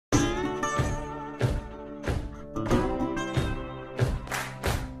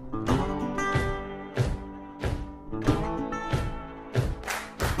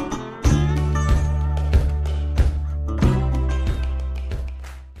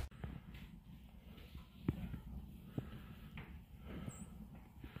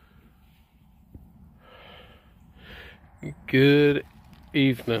Good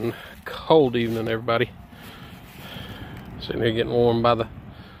evening, cold evening, everybody. Sitting here getting warm by the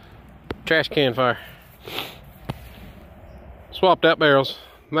trash can fire. Swapped out barrels.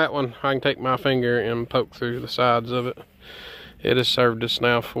 That one I can take my finger and poke through the sides of it. It has served us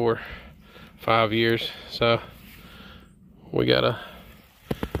now for 5 years, so we got a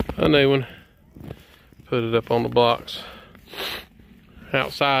new one. Put it up on the blocks.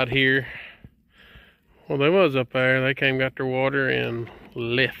 Outside here, well, they was up there. They came, got their water, and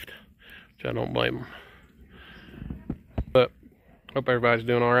left, which I don't blame them. But hope everybody's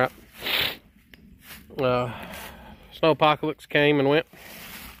doing all right. Snow apocalypse came and went.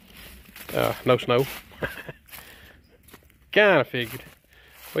 No snow. Kind of figured.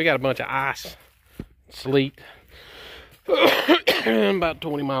 We got a bunch of ice, sleet. About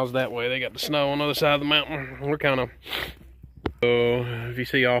 20 miles that way, they got the snow on the other side of the mountain. We're kind of, if you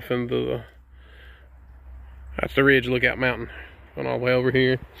see off in the, that's the Ridge Lookout Mountain, going all the way over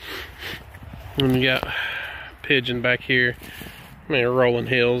here. And you got Pigeon back here. I mean, rolling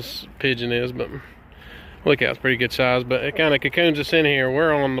hills, Pigeon is, but Lookout's pretty good size. But it kind of cocoons us in here.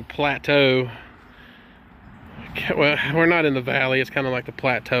 We're on the plateau. Well, we're not in the valley. It's kind of like the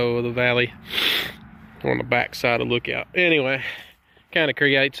plateau of the valley on the back side of Lookout. Anyway, kind of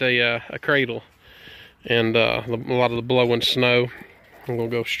creates a cradle, and a lot of the blowing snow will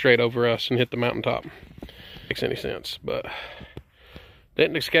go straight over us and hit the mountaintop. Makes any sense, but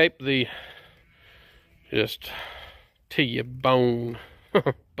didn't escape the just to your bone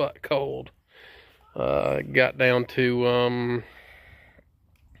butt cold. Got down to I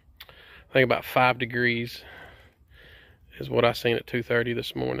think about 5 degrees is what I seen at 2:30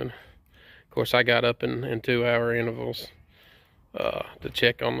 this morning. Of course, I got up in 2-hour intervals to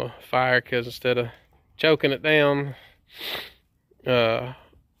check on the fire, because instead of choking it down to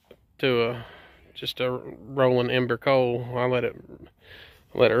just a rolling ember coal, I let it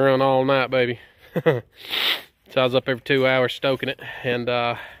run all night, baby. So I was up every 2 hours stoking it, and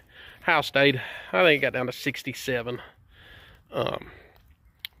house stayed. I think it got down to 67.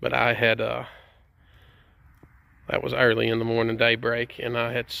 But I had that was early in the morning, daybreak, and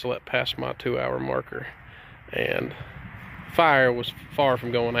I had slept past my 2-hour marker, and fire was far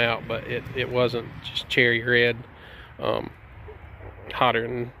from going out, but it wasn't just cherry red, hotter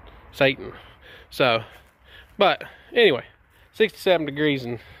than Satan. So, but anyway, 67 degrees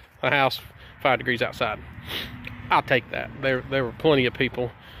in the house, 5 degrees outside. I'll take that. There were plenty of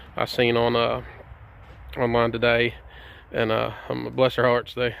people I seen on online today, and bless their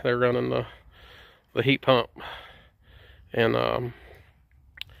hearts, they're running the heat pump and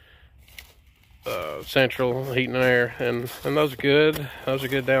central heating and air, and those are good. Those are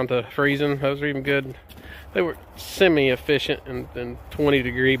good down to freezing. Those are even good. They were semi-efficient and 20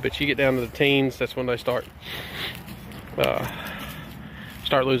 degree, but you get down to the teens, that's when they start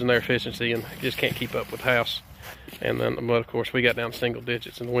losing their efficiency and just can't keep up with the house. And then, but of course, we got down single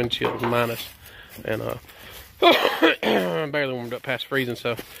digits and wind chills minus, and barely warmed up past freezing.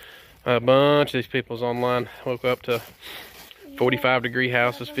 So a bunch of these people's online woke up to 45 degree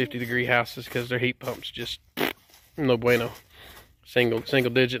houses, 50 degree houses, because their heat pumps just no bueno. Single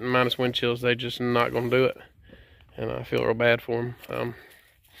digit and minus wind chills, they just not gonna do it, and I feel real bad for them,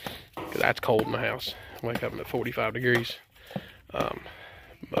 because that's cold in the house. Wake up at 45 degrees. Well,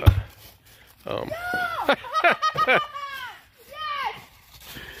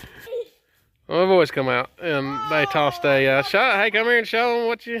 I've always come out, and they tossed a shot. Hey, come here and show them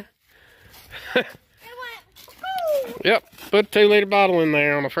what you. Yep, put a 2-liter bottle in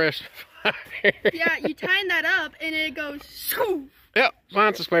there on a fresh fire. Yeah, you tighten that up and it goes shoo. Yep,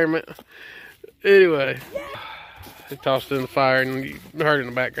 science experiment. Anyway, they tossed it in the fire, and you heard it in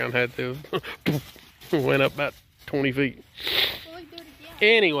the background, had to. Went up about 20 feet.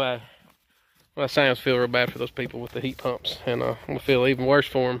 Anyway, well, I feel real bad for those people with the heat pumps, and I'm gonna feel even worse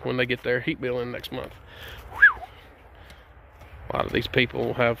for them when they get their heat bill in next month. Whew. A lot of these people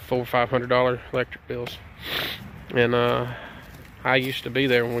will have $400 or $500 electric bills, and I used to be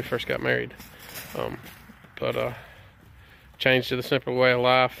there when we first got married, but changed to the simple way of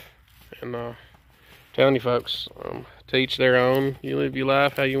life, and telling you folks, to each their own. You live your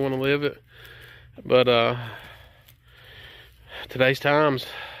life how you want to live it, but today's times,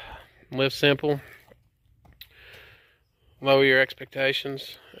 live simple, lower your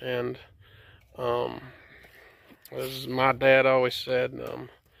expectations, and as my dad always said,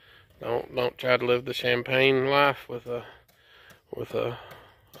 don't try to live the champagne life with a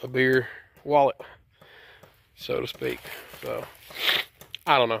beer wallet, so to speak. So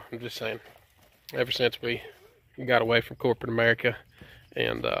I don't know, I'm just saying, ever since we got away from corporate America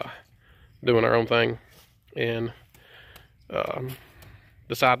and doing our own thing, and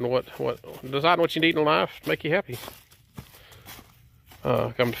deciding what you need in life to make you happy.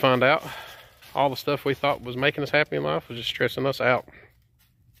 Come to find out, all the stuff we thought was making us happy in life was just stressing us out.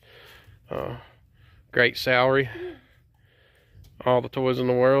 Great salary, all the toys in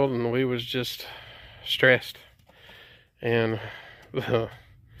the world, and we was just stressed and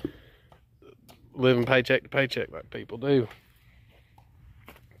living paycheck to paycheck like people do.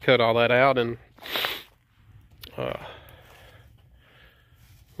 Cut all that out, and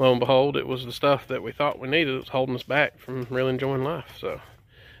lo and behold, it was the stuff that we thought we needed that was holding us back from really enjoying life. So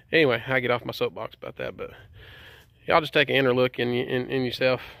anyway, I get off my soapbox about that, but y'all just take an inner look in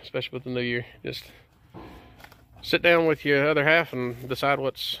yourself, especially with the new year. Just sit down with your other half and decide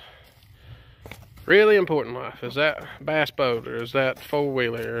what's really important in life. Is that bass boat, or is that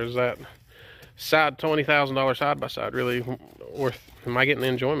four-wheeler, or is that $20,000 side-by-side really worth? Am I getting the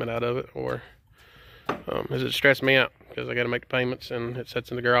enjoyment out of it, or is it stressing me out because I got to make the payments and it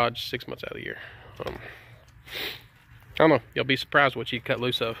sits in the garage 6 months out of the year? I don't know. You'll be surprised what you cut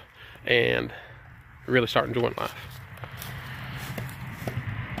loose of and really start enjoying life.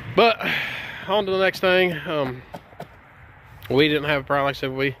 But on to the next thing. We didn't have a problem. Like I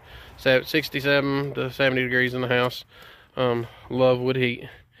said, we set 67 to 70 degrees in the house. Love wood heat.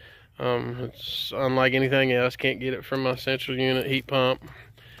 It's unlike anything else. Can't get it from a central unit heat pump.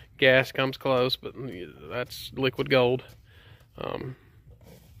 Gas comes close, but that's liquid gold.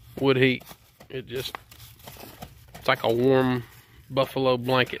 Wood heat, it's like a warm buffalo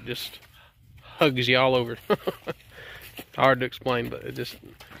blanket, just hugs you all over. Hard to explain, but it just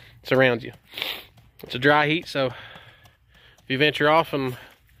surrounds you. It's a dry heat, so if you venture off and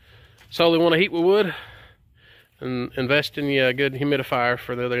solely want to heat with wood, and invest in you a good humidifier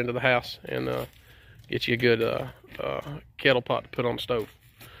for the other end of the house, and get you a good kettle pot to put on the stove,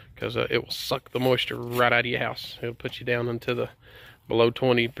 because it will suck the moisture right out of your house. It'll put you down into the below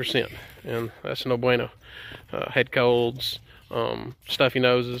 20%, and that's no bueno. Head colds, stuffy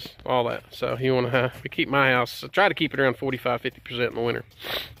noses, all that. So you want to keep my house, try to keep it around 45-50% in the winter.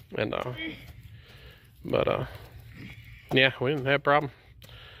 And yeah, we didn't have a problem.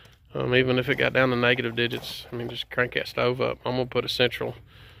 Even if it got down to negative digits, I mean, just crank that stove up. I'm gonna put a central,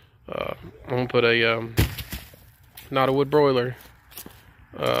 I'm gonna put a not a wood boiler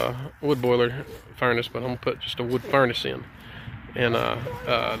furnace, but I'm gonna put just a wood furnace in. And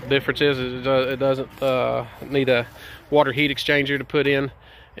the difference is it doesn't need a water heat exchanger to put in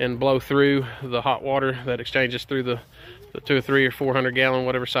and blow through the hot water that exchanges through the 200 or 300 or 400 gallon,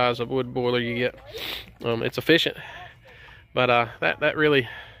 whatever size of wood boiler you get. It's efficient, but that really,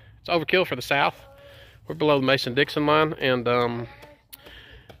 it's overkill for the south. We're below the Mason-Dixon line, and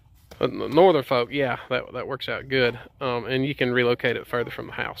northern folk, yeah, that works out good. And you can relocate it further from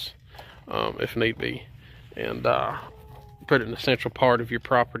the house if need be, and put it in the central part of your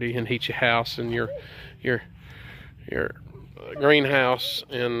property and heat your house and your greenhouse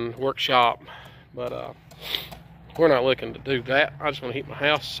and workshop. But we're not looking to do that. I just want to heat my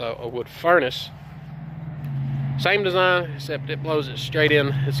house, so a wood furnace. Same design, except it blows it straight in.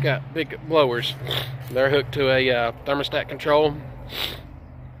 It's got big blowers. They're hooked to a thermostat control,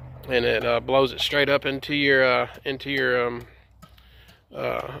 and it blows it straight up into your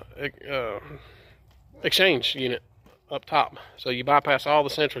exchange unit up top. So you bypass all the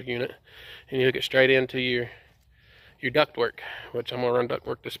central unit, and you hook it straight into your ductwork, which I'm gonna run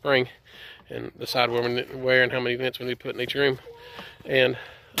ductwork this spring, and decide where and how many vents we need to put in each room. And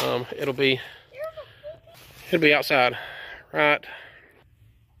it'll be outside, right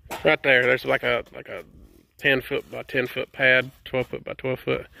there. There's like a 10-foot by 10-foot pad, 12-foot by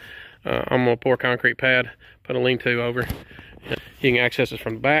 12-foot. I'm gonna pour concrete pad, put a lean-to over. You can access it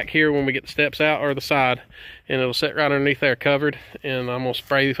from the back here when we get the steps out, or the side, and it'll sit right underneath there covered. And I'm gonna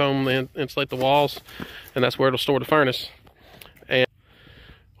spray foam and insulate the walls, and that's where it'll store the furnace. And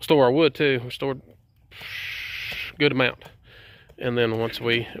we'll store our wood too. We'll store a good amount, and then once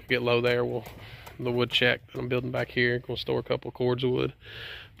we get low there, the wood shack that I'm building back here, we'll store a couple of cords of wood.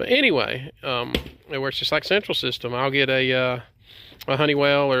 But anyway, it works just like central system. I'll get a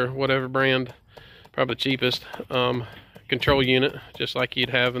Honeywell or whatever brand, probably the cheapest, control unit, just like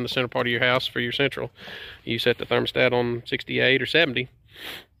you'd have in the center part of your house for your central. You set the thermostat on 68 or 70,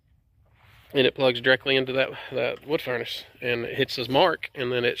 and it plugs directly into that wood furnace, and it hits this mark, and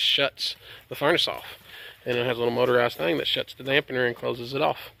then it shuts the furnace off. And it has a little motorized thing that shuts the dampener and closes it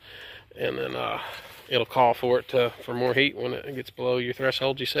off. And then it'll call for it for more heat when it gets below your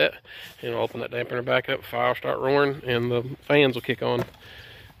threshold you set, and it'll open that dampener back up, fire will start roaring, and the fans will kick on.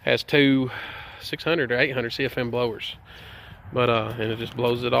 Has two 600 or 800 CFM blowers, but and it just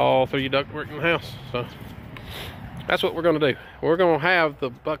blows it all through your ductwork in the house. So that's what we're gonna do. We're gonna have the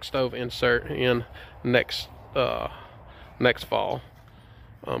buck stove insert in next fall.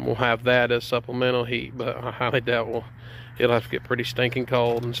 We'll have that as supplemental heat, but I highly doubt it'll have to get pretty stinking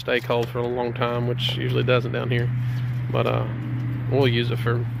cold and stay cold for a long time, which usually doesn't down here. But we'll use it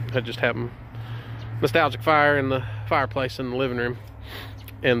for just having nostalgic fire in the fireplace in the living room.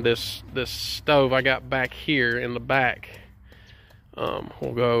 And this stove I got back here in the back,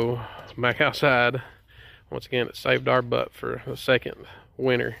 we'll go back outside. Once again, it saved our butt for the second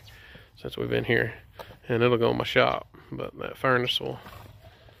winter since we've been here, and it'll go in my shop. But that furnace will,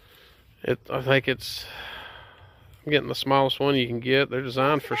 I think I'm getting the smallest one you can get. They're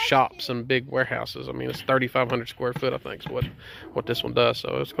designed for shops and big warehouses. I mean, it's 3,500 square foot, I think, is what this one does.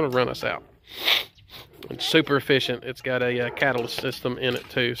 So it's going to run us out. It's super efficient. It's got a catalyst system in it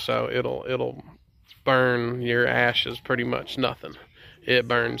too, so it'll burn your ashes pretty much nothing. It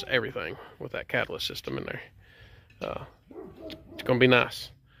burns everything with that catalyst system in there. It's going to be nice.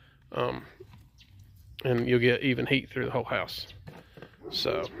 And you'll get even heat through the whole house.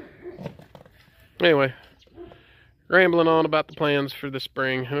 So anyway, rambling on about the plans for the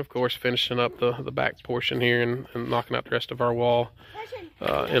spring, and of course finishing up the back portion here and knocking out the rest of our wall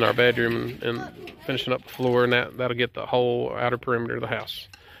in our bedroom, and finishing up the floor, and that'll get the whole outer perimeter of the house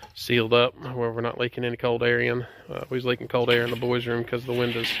sealed up where we're not leaking any cold air in. We was leaking cold air in the boys' room because the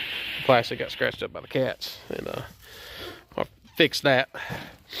windows, the plastic got scratched up by the cats, and I fixed that.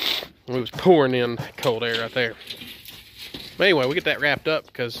 We was pouring in cold air right there. But anyway, we get that wrapped up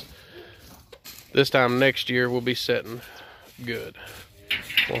because this time next year we'll be setting good.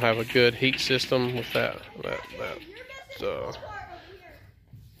 We'll have a good heat system with that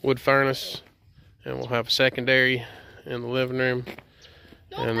wood furnace, and we'll have a secondary in the living room.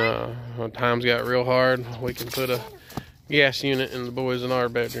 And when times got real hard, we can put a gas unit in the boys in our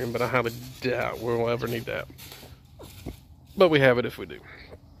bedroom, but I highly doubt we'll ever need that. But we have it if we do.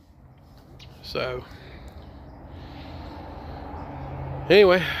 So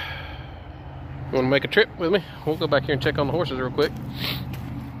anyway, you want to make a trip with me? We'll go back here and check on the horses real quick.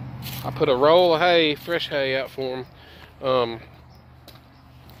 I put a roll of hay, fresh hay, out for them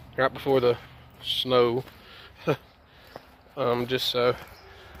right before the snow, just so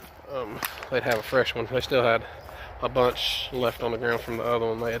they'd have a fresh one. They still had a bunch left on the ground from the other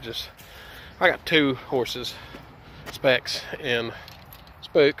one. I got two horses, Specs and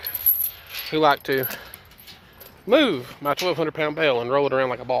Spook, who like to move my 1,200 pound bale and roll it around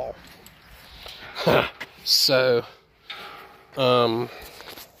like a ball. So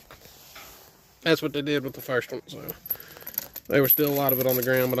that's what they did with the first one. So there was still a lot of it on the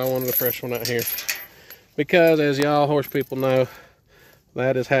ground, but I wanted a fresh one out here because, as y'all horse people know,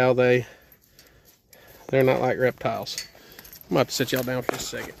 that is how they're not like reptiles. I'm about to sit y'all down for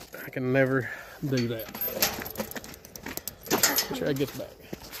just a second. I can never do that. Make sure I get the bag.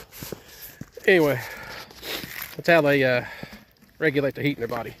 Anyway, that's how they regulate the heat in their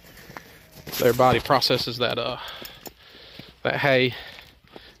body. Their body processes that hay,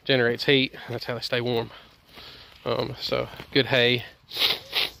 generates heat. That's how they stay warm. So good hay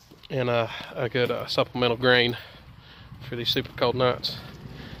and a good supplemental grain for these super cold nights,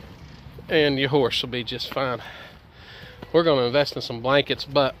 and your horse will be just fine. We're going to invest in some blankets,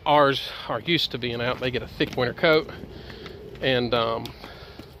 but ours are used to being out. They get a thick winter coat, and there's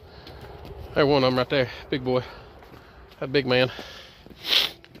one of them right there, big boy, a big man.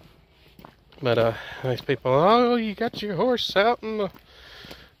 But these people, oh, you got your horse out in the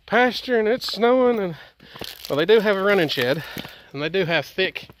pasture and it's snowing, and well, they do have a running shed, and they do have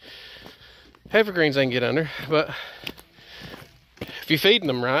thick evergreens they can get under, but if you're feeding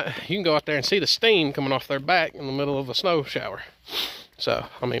them right, you can go out there and see the steam coming off their back in the middle of a snow shower. So,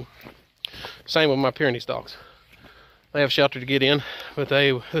 I mean, same with my Pyrenees dogs. They have shelter to get in, but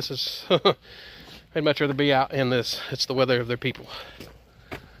they'd much rather be out in this. It's the weather of their people.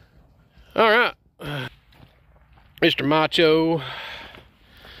 All right, Mr. Macho.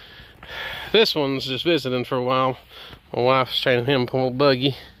 This one's just visiting for a while. My wife's training him a little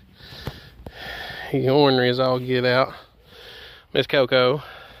buggy. He's ornery as all get out. Miss Coco.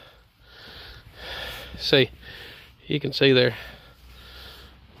 See, you can see there.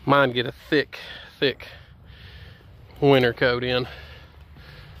 Mine get a thick winter coat in.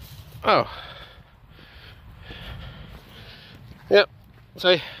 Oh. Yep.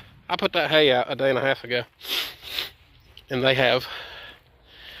 See, I put that hay out a day and a half ago, and they have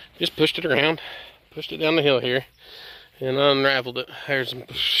just pushed it around, pushed it down the hill here, and unraveled it. There's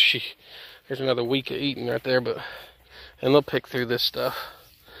another week of eating right there, and they'll pick through this stuff.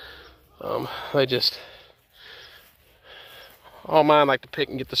 All mine like to pick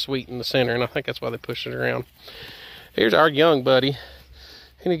and get the sweet in the center, and I think that's why they push it around. Here's our young buddy.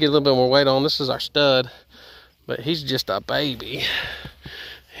 He need to get a little bit more weight on. This is our stud, but he's just a baby.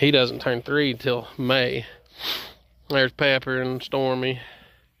 He doesn't turn 3 till May. There's Pepper and Stormy.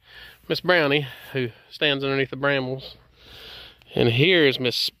 Miss Brownie, who stands underneath the brambles. And here's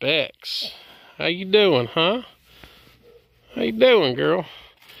Miss Specs. How you doing, huh? How you doing, girl?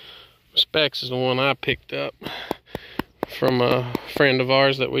 Specs is the one I picked up from a friend of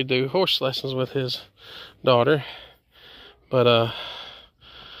ours that we do horse lessons with, his daughter. But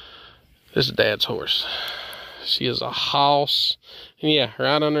this is Dad's horse. She is a hoss. And yeah,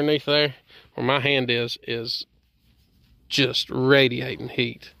 right underneath there where my hand is just radiating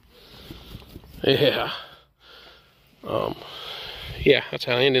heat. Yeah. Yeah, that's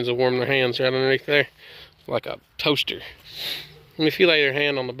how Indians will warm their hands, right underneath there. Like a toaster. And if you lay your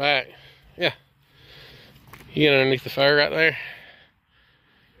hand on the back, yeah, you get underneath the fur right there.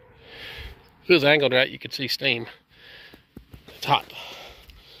 If it was angled right, you could see steam. It's hot.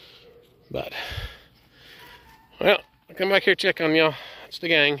 But, well, I'll come back here check on y'all. It's the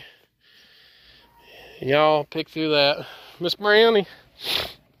gang. Y'all pick through that. Miss Brownie.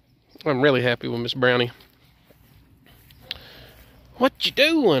 I'm really happy with Miss Brownie. What you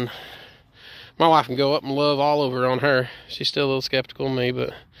doing? My wife can go up and love all over on her. She's still a little skeptical of me,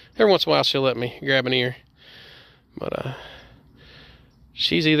 but every once in a while she'll let me grab an ear. But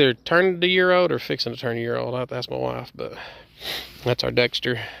she's either turned a year old or fixing to turn a year old. I have to ask my wife, but that's our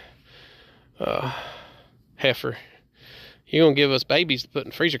Dexter heifer. You're gonna give us babies to put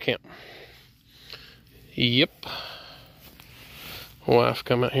in freezer camp. Yep. My wife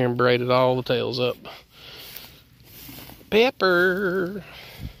come out here and braided all the tails up. Pepper.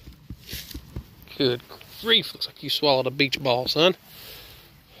 Good grief, looks like you swallowed a beach ball, son.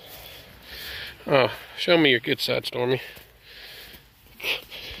 Oh, show me your good side, Stormy.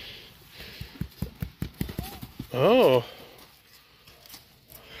 Oh.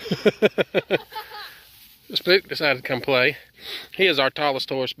 Spook decided to come play. He is our tallest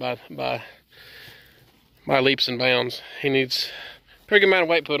horse by leaps and bounds. He needs a pretty good amount of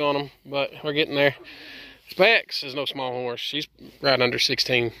weight put on him, but we're getting there. Specs is no small horse. She's right under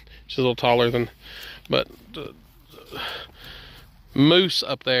 16. She's a little taller than, but the Moose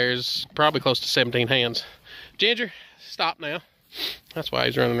up there is probably close to 17 hands. Ginger, stop now. That's why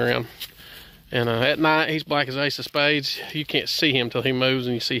he's running around. And at night, he's black as ace of spades. You can't see him till he moves,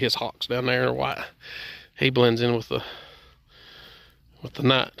 and you see his hawks down there are white. He blends in with the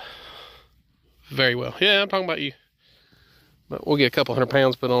night very well. Yeah, I'm talking about you. But we'll get a couple 100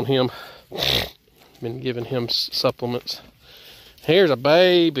 pounds put on him. Been giving him supplements. Here's a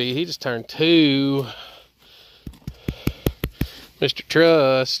baby. He just turned 2. Mr.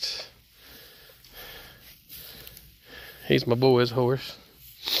 Trust. He's my boy's horse.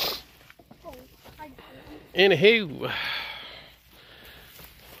 Anywho,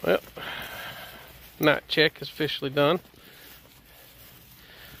 well, night check is officially done.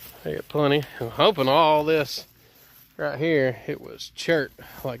 I got plenty. I'm hoping all this right here, it was chert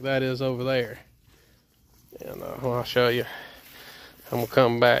like that is over there. And well, I'll show you. I'm gonna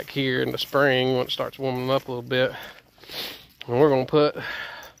come back here in the spring when it starts warming up a little bit, and we're gonna put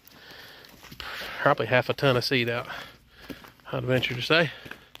probably half a ton of seed out, I'd venture to say.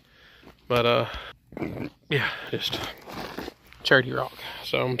 But yeah, just cherty rock.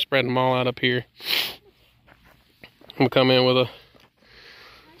 So I'm spreading them all out up here. I'm gonna come in with a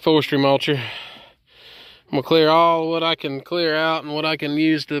forestry mulcher. I'm gonna clear all what I can clear out and what I can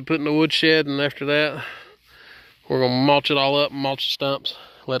use to put in the woodshed, and after that we're gonna mulch it all up, mulch the stumps,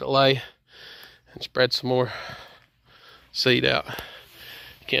 let it lay, and spread some more seed out.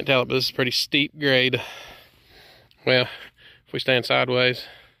 You can't tell it, but this is a pretty steep grade. Well, if we stand sideways,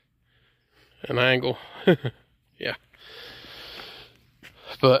 an angle, yeah.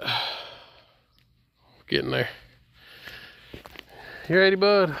 But getting there. You ready,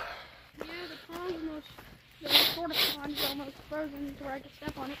 bud? Yeah, the pond's almost, the sort of pond's almost frozen to where I can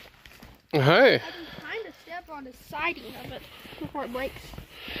step on it. Hey. I can kind of step on the siding of it before it breaks.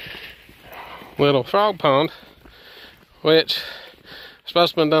 Little frog pond, which was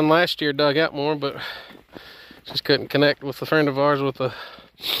supposed to have been done last year, dug out more, but just couldn't connect with a friend of ours with a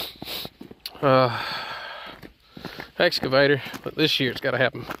excavator. But this year it's got to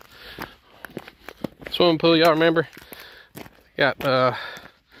happen. Swimming pool, y'all remember? Got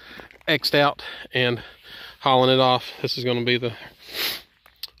X'd out and hauling it off. This is going to be the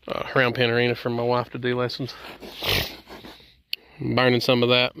round pen arena for my wife to do lessons. Burning some of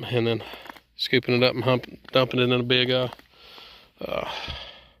that and then scooping it up and dumping it in a big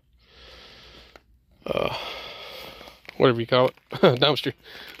whatever you call it, dumpster,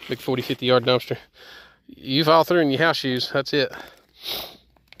 big 40-50 yard dumpster. You fall through in your house shoes. That's it.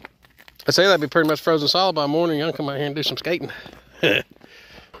 I say that'd be pretty much frozen solid by morning. Y'all come out here and do some skating.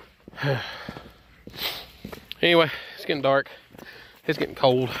 Anyway, it's getting dark. It's getting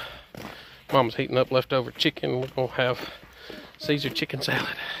cold. Mama's heating up leftover chicken. We're gonna have Caesar chicken salad.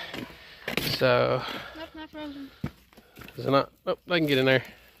 So, That's not frozen. is it not? Oh, they can get in there.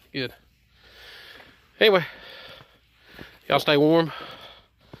 Good. Anyway, y'all stay warm,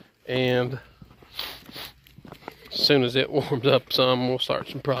 and as soon as it warms up some, we'll start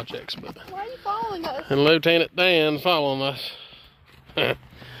some projects. But Why are you following us? and Lieutenant Dan following us.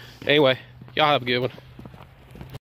 Anyway, y'all have a good one.